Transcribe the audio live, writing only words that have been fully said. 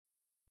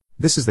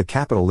This is the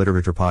Capital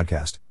Literature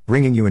Podcast,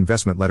 bringing you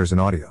investment letters in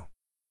audio.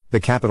 The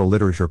Capital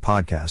Literature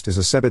Podcast is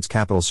a CEBITS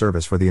capital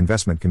service for the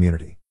investment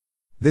community.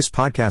 This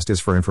podcast is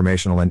for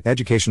informational and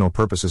educational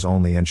purposes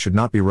only and should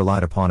not be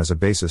relied upon as a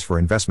basis for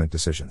investment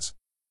decisions.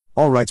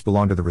 All rights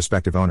belong to the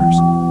respective owners.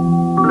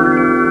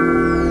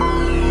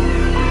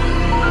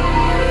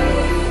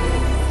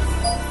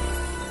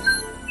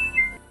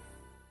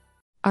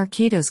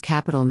 Archegos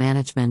Capital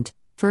Management,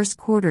 First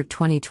Quarter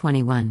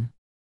 2021.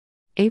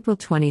 April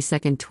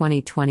 22,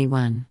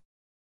 2021.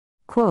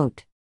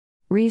 Quote,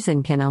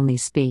 "Reason can only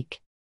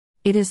speak.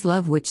 It is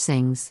love which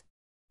sings."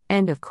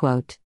 End of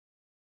quote.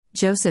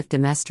 Joseph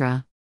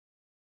DeMestre.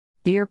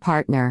 Dear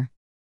partner,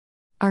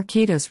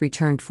 Archegos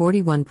returned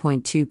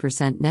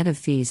 41.2% net of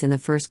fees in the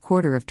first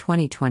quarter of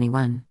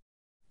 2021.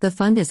 The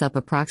fund is up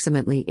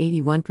approximately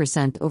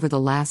 81% over the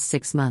last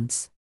 6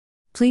 months.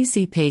 Please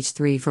see page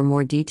 3 for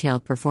more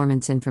detailed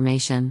performance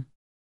information.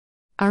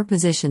 Our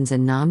positions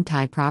in Nam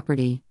Thai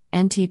Property,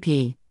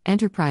 NTP,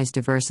 Enterprise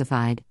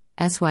Diversified,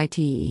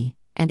 SYTE,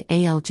 and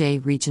ALJ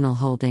Regional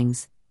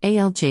Holdings,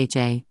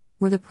 ALJJ,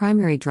 were the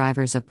primary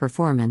drivers of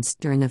performance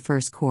during the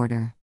first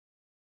quarter.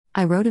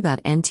 I wrote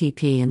about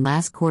NTP in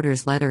last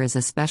quarter's letter as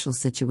a special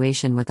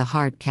situation with a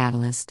hard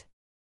catalyst.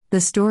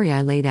 The story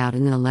I laid out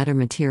in the letter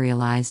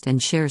materialized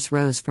and shares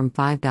rose from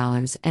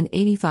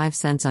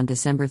 $5.85 on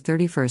December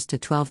 31 to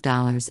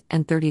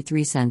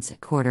 $12.33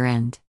 at quarter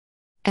end.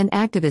 An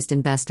activist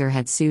investor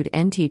had sued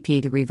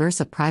NTP to reverse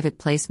a private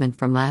placement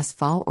from last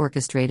fall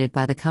orchestrated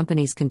by the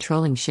company's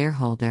controlling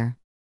shareholder.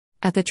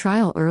 At the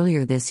trial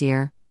earlier this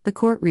year, the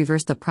court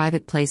reversed the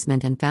private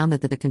placement and found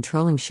that the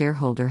controlling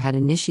shareholder had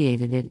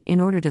initiated it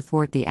in order to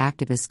thwart the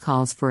activist's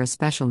calls for a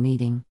special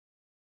meeting.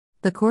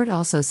 The court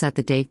also set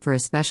the date for a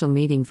special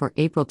meeting for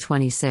April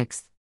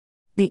 26.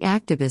 The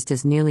activist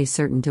is nearly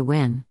certain to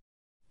win.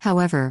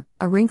 However,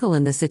 a wrinkle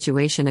in the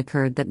situation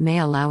occurred that may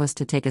allow us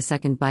to take a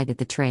second bite at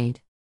the trade.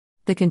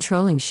 The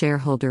controlling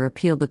shareholder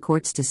appealed the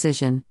court's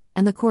decision,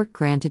 and the court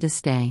granted a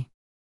stay.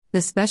 The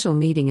special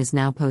meeting is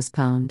now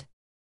postponed.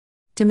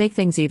 To make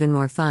things even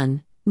more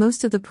fun,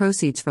 most of the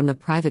proceeds from the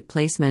private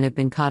placement have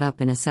been caught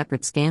up in a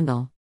separate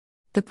scandal.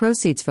 The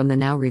proceeds from the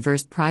now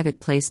reversed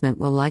private placement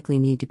will likely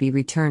need to be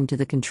returned to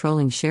the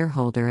controlling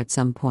shareholder at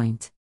some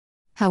point.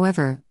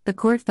 However, the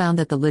court found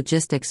that the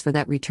logistics for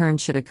that return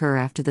should occur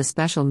after the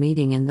special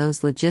meeting, and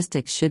those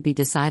logistics should be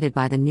decided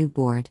by the new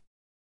board.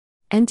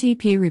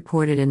 NTP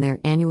reported in their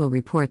annual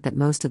report that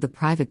most of the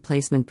private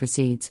placement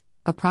proceeds,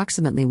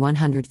 approximately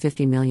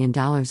 $150 million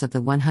of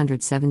the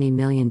 $170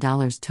 million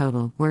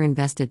total, were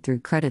invested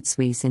through Credit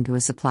Suisse into a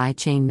supply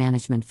chain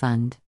management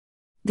fund.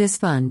 This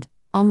fund,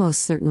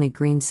 almost certainly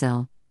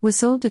Greensill, was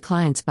sold to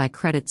clients by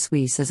Credit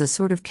Suisse as a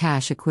sort of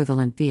cash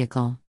equivalent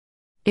vehicle.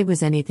 It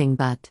was anything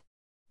but.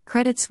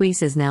 Credit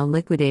Suisse is now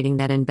liquidating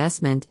that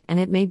investment, and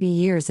it may be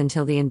years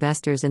until the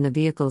investors in the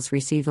vehicles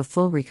receive a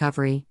full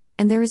recovery,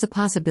 and there is a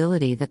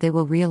possibility that they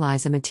will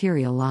realize a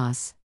material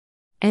loss.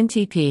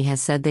 NTP has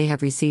said they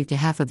have received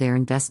half of their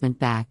investment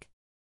back.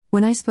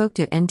 When I spoke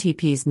to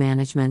NTP's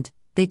management,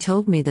 they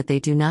told me that they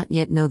do not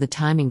yet know the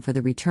timing for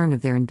the return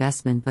of their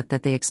investment, but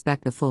that they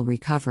expect a full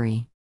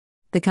recovery.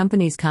 The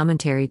company's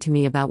commentary to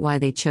me about why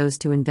they chose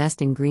to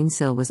invest in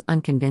Greensill was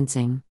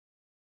unconvincing.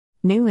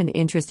 New and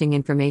interesting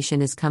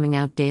information is coming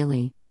out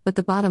daily, but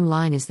the bottom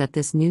line is that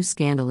this new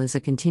scandal is a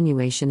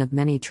continuation of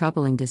many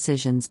troubling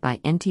decisions by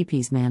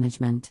NTP's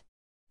management.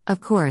 Of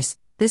course,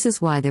 this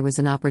is why there was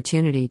an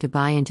opportunity to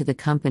buy into the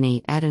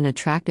company at an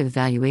attractive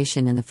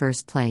valuation in the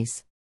first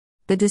place.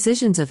 The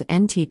decisions of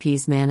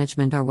NTP's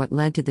management are what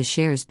led to the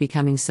shares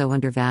becoming so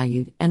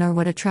undervalued and are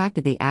what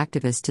attracted the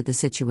activists to the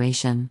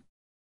situation.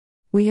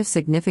 We have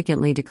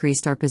significantly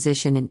decreased our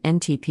position in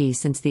NTP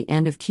since the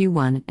end of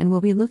Q1 and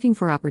will be looking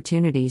for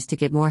opportunities to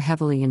get more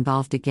heavily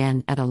involved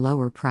again at a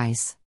lower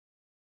price.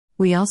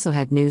 We also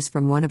had news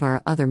from one of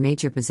our other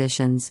major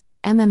positions,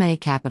 MMA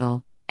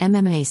Capital,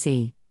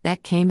 MMAC,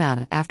 that came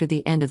out after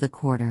the end of the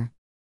quarter.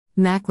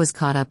 MAC was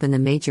caught up in the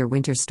major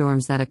winter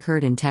storms that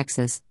occurred in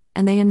Texas,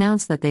 and they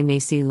announced that they may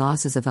see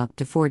losses of up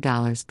to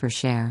 $4 per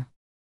share.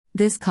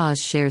 This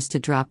caused shares to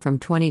drop from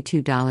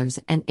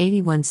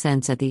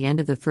 $22.81 at the end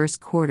of the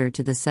first quarter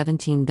to the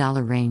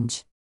 $17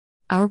 range.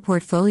 Our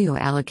portfolio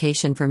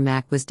allocation for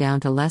MAC was down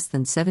to less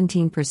than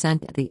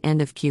 17% at the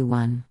end of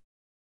Q1.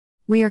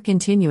 We are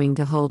continuing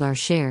to hold our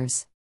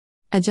shares.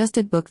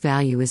 Adjusted book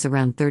value is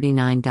around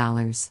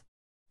 $39.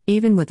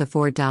 Even with a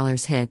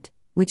 $4 hit,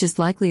 which is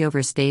likely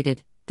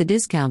overstated, the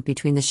discount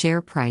between the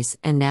share price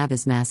and NAV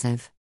is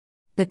massive.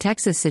 The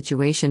Texas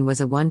situation was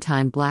a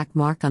one-time black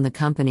mark on the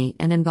company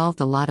and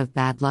involved a lot of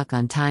bad luck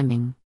on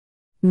timing.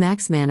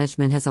 MAC's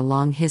management has a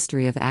long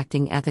history of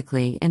acting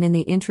ethically and in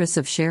the interests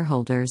of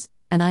shareholders,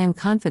 and I am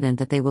confident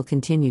that they will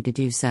continue to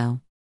do so.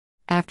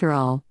 After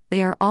all,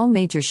 they are all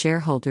major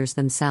shareholders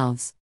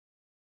themselves.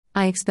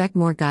 I expect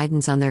more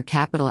guidance on their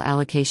capital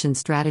allocation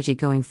strategy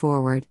going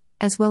forward,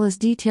 as well as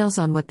details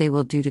on what they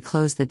will do to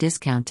close the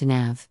discount to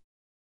NAV.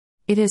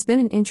 It has been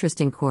an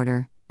interesting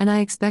quarter, and I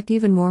expect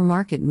even more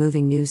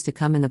market-moving news to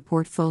come in the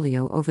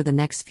portfolio over the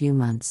next few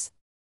months.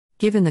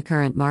 Given the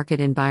current market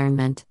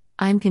environment,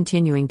 I'm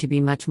continuing to be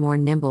much more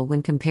nimble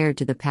when compared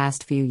to the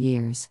past few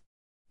years.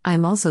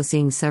 I'm also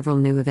seeing several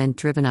new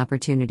event-driven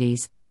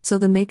opportunities, so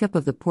the makeup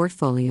of the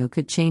portfolio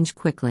could change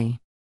quickly.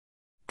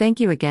 Thank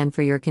you again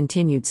for your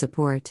continued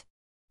support.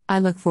 I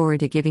look forward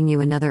to giving you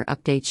another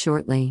update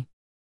shortly.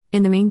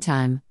 In the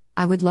meantime,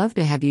 I would love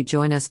to have you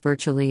join us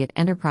virtually at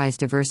Enterprise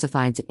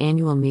Diversified's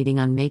annual meeting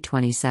on May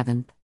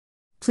 27th.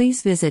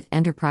 Please visit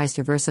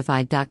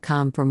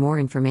enterprisediversified.com for more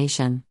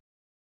information.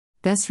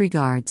 Best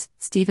regards,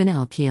 Stephen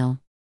L. Keel.